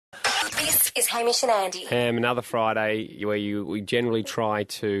This is Hamish and Andy. Another Friday where we generally try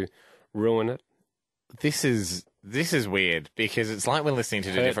to ruin it. This is weird because it's like we're listening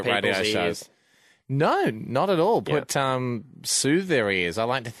to Hurt different radio people's shows. ears. No, not at all. Yeah. Soothe their ears. I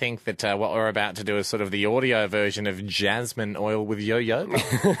like to think that what we're about to do is sort of the audio version of jasmine oil with yo-yo.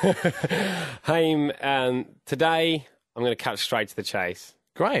 Haim, today I'm going to cut straight to the chase.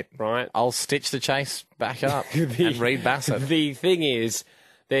 Great. Right. I'll stitch the chase back up and read Basset. The thing is,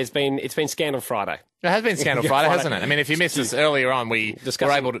 it's been Scandal Friday. It has been Scandal Friday, hasn't it? I mean, if you missed us earlier on, we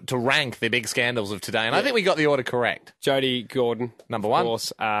were able to rank the big scandals of today, and I think we got the order correct. Jodie Gordon, number one. Of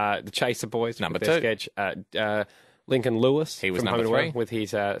course, the Chaser Boys, number with their two. Sketch. Lincoln Lewis, he was from number Home and three Away with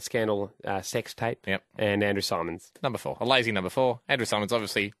his scandal sex tape. Yep. And Andrew Simons, number four, a lazy number four. Andrew Simons,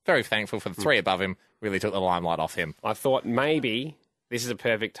 obviously very thankful for the three above him. Really took the limelight off him. I thought maybe this is a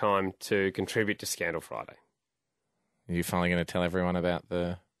perfect time to contribute to Scandal Friday. Are you finally going to tell everyone about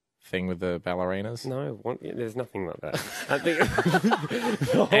the thing with the ballerinas? No, there's nothing like that. I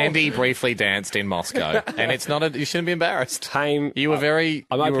think Andy briefly danced in Moscow, and it's not. You shouldn't be embarrassed. Haim, you were opening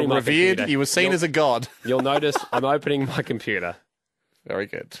my revered. computer. You were seen as a god. You'll notice I'm opening my computer. Very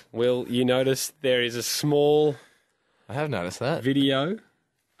good. Will you notice there is a small? I have noticed that video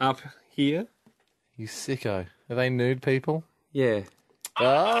up here. You sicko. Are they nude people? Yeah.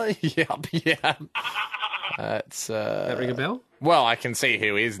 Oh, yep. That's that ring a bell? Well, I can see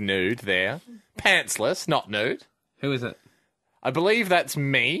who is nude there. Pantsless, not nude. Who is it? I believe that's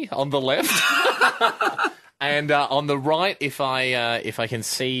me on the left. And on the right, if I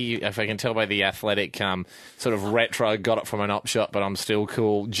can tell by the athletic sort of retro, got it from an op shop, but I'm still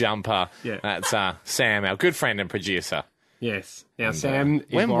cool jumper. Yeah. That's Sam, our good friend and producer. Yes. Now Sam is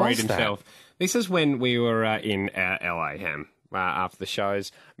when worried was that? himself. This is when we were in LA, Ham. After the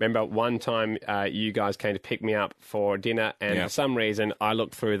shows. Remember one time you guys came to pick me up for dinner, and for some reason I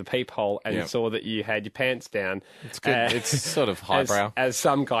looked through the peephole and saw that you had your pants down. It's good. It's sort of highbrow. As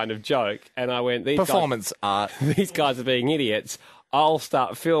some kind of joke. And I went, performance art. These guys are being idiots. I'll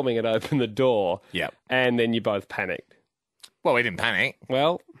start filming and open the door. Yep. And then you both panicked. Well, we didn't panic.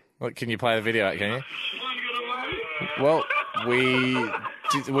 Well, can you play the video out, can you? Well, we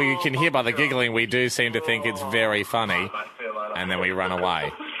can hear by the giggling we do seem to think it's very funny. And then we run away.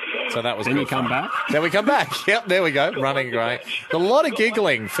 So that was then good. You come back? Then we come back. Yep, there we go. Running great. A lot of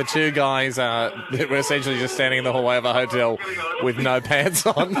giggling for two guys that were essentially just standing in the hallway of a hotel with no pants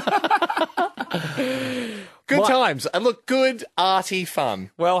on. Good times. And look, good, arty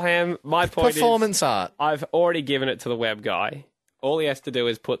fun. Well, Ham, my point Performance art. I've already given it to the web guy. All he has to do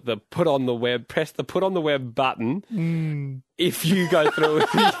is press the put on the web button. If you go through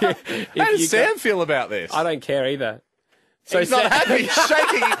How does Sam feel about this? I don't care either. So he's not happy.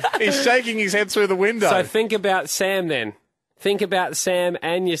 He's shaking his head through the window. So think about Sam then. Think about Sam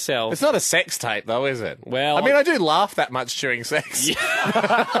and yourself. It's not a sex tape, though, is it? Well, I mean, I do laugh that much during sex. Yeah.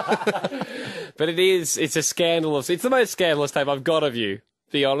 But it's a scandalous. It's the most scandalous tape I've got of you,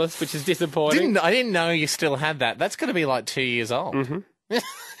 to be honest, which is disappointing. I didn't know you still had that. That's going to be like 2 years old. Mm-hmm.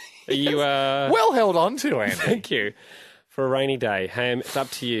 Are you well held on to, Andy? Thank you. For a rainy day, Ham, it's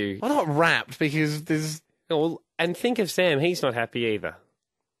up to you. I'm not wrapped because there's. Well, and think of Sam. He's not happy either.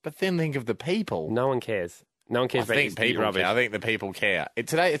 But then think of the people. No one cares. No one cares I think about people rubbish. care. I think the people care.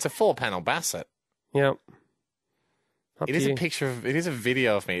 Today, it's a 4-panel Basset. Yep. It is a picture of. It is a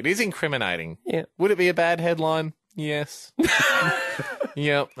video of me. It is incriminating. Yeah. Would it be a bad headline? Yes.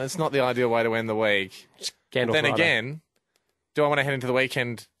 Yep. That's not the ideal way to end the week. Scandal then Friday. again, do I want to head into the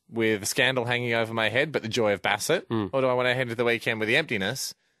weekend with a scandal hanging over my head, but the joy of Basset, or do I want to head into the weekend with the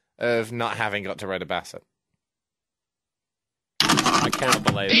emptiness of not having got to read a Basset? I cannot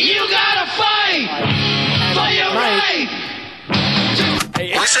believe it. You gotta fight for your right.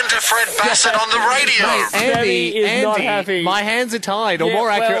 Listen to Fred Basset on the radio. Andy is not happy. My hands are tied, or more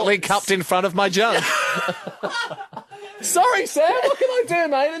accurately, cupped in front of my junk. Sorry, Sam. What can I do,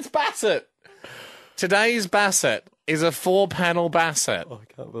 mate? It's Basset. Today's Basset is a 4-panel Basset. Oh, I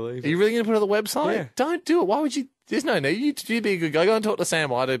can't believe Are it. you really going to put it on the website? Yeah. Don't do it. Why would you? There's no need. You be a good guy. Go and talk to Sam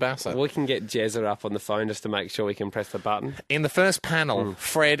while I do Basset. We can get Jezza up on the phone just to make sure we can press the button. In the first panel,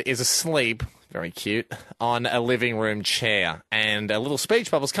 Fred is asleep, very cute, on a living room chair. And a little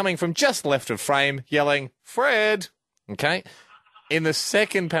speech bubble's coming from just left of frame, yelling, Fred! Okay? In the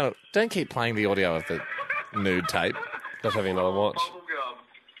second panel, don't keep playing the audio of the nude tape. Just having another watch.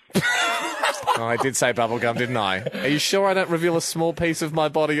 Oh, I did say bubblegum, didn't I? Are you sure I don't reveal a small piece of my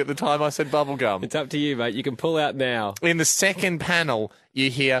body at the time I said bubblegum? It's up to you, mate. You can pull out now. In the second panel, you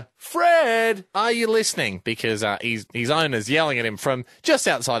hear, Fred, are you listening? Because his owner's yelling at him from just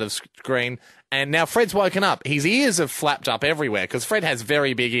outside of screen, And now Fred's woken up. His ears have flapped up everywhere because Fred has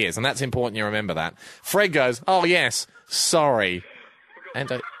very big ears, and that's important you remember that. Fred goes, oh, yes, sorry. And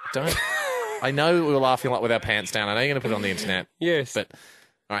don't... I know we were laughing like with our pants down. I know you're going to put it on the internet. Yes. But,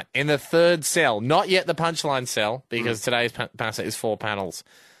 all right, in the third cell, not yet the punchline cell, because today's Basset is 4 panels.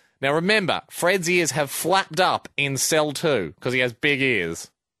 Now, remember, Fred's ears have flapped up in cell 2 because he has big ears.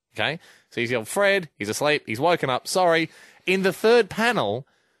 Okay? So he's yelled, Fred, he's asleep, he's woken up, sorry. In the third panel,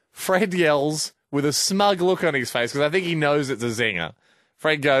 Fred yells with a smug look on his face because I think he knows it's a zinger.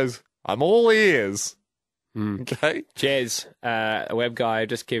 Fred goes, I'm all ears. Okay? Jez, a web guy,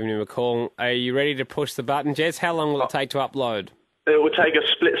 just giving him a call. Are you ready to push the button, Jez? How long will it take to upload? It will take a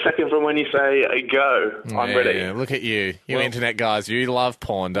split second from when you say go. I'm ready. Yeah, look at you. You internet guys, you love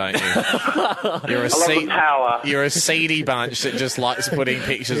porn, don't you? You're I love the power. You're a seedy bunch that just likes putting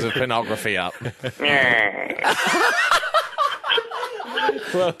pictures of pornography up.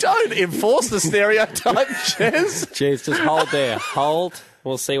 Well, don't enforce the stereotype, Jez. Jez, just hold there. Hold.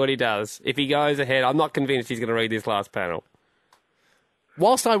 We'll see what he does. If he goes ahead, I'm not convinced he's going to read this last panel.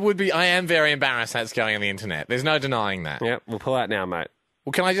 Whilst I am very embarrassed that's going on the internet. There's no denying that. Yep, we'll pull out now, mate.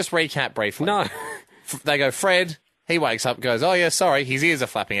 Well, can I just recap briefly? No. They go, Fred, he wakes up, goes, oh, yeah, sorry, his ears are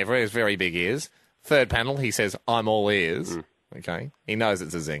flapping everywhere, he has very big ears. Third panel, he says, I'm all ears. Okay, he knows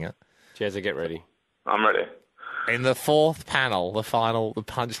it's a zinger. Jezza, get ready. I'm ready. In the fourth panel, the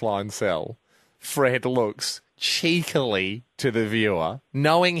punchline cell, Fred looks cheekily to the viewer,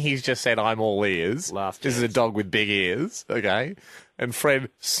 knowing he's just said, I'm all ears. This is a dog with big ears, okay? And Fred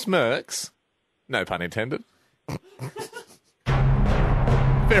smirks. No pun intended.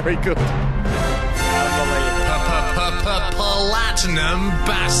 Very good. Platinum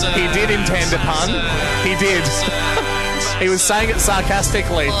Basset. He did intend a pun. He did. He was saying it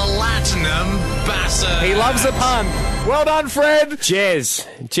sarcastically. Platinum Basset. He loves a pun. Well done, Fred. Jez,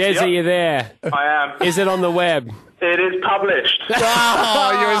 are you there? I am. Is it on the web? It is published.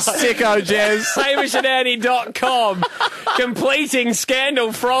 Oh, you're a sicko, Jez. HamishAndAndy.com. Completing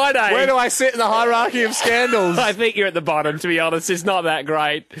Scandal Friday. Where do I sit in the hierarchy of scandals? I think you're at the bottom, to be honest. It's not that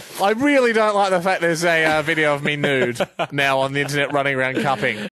great. I really don't like the fact there's a video of me nude now on the internet running around cupping.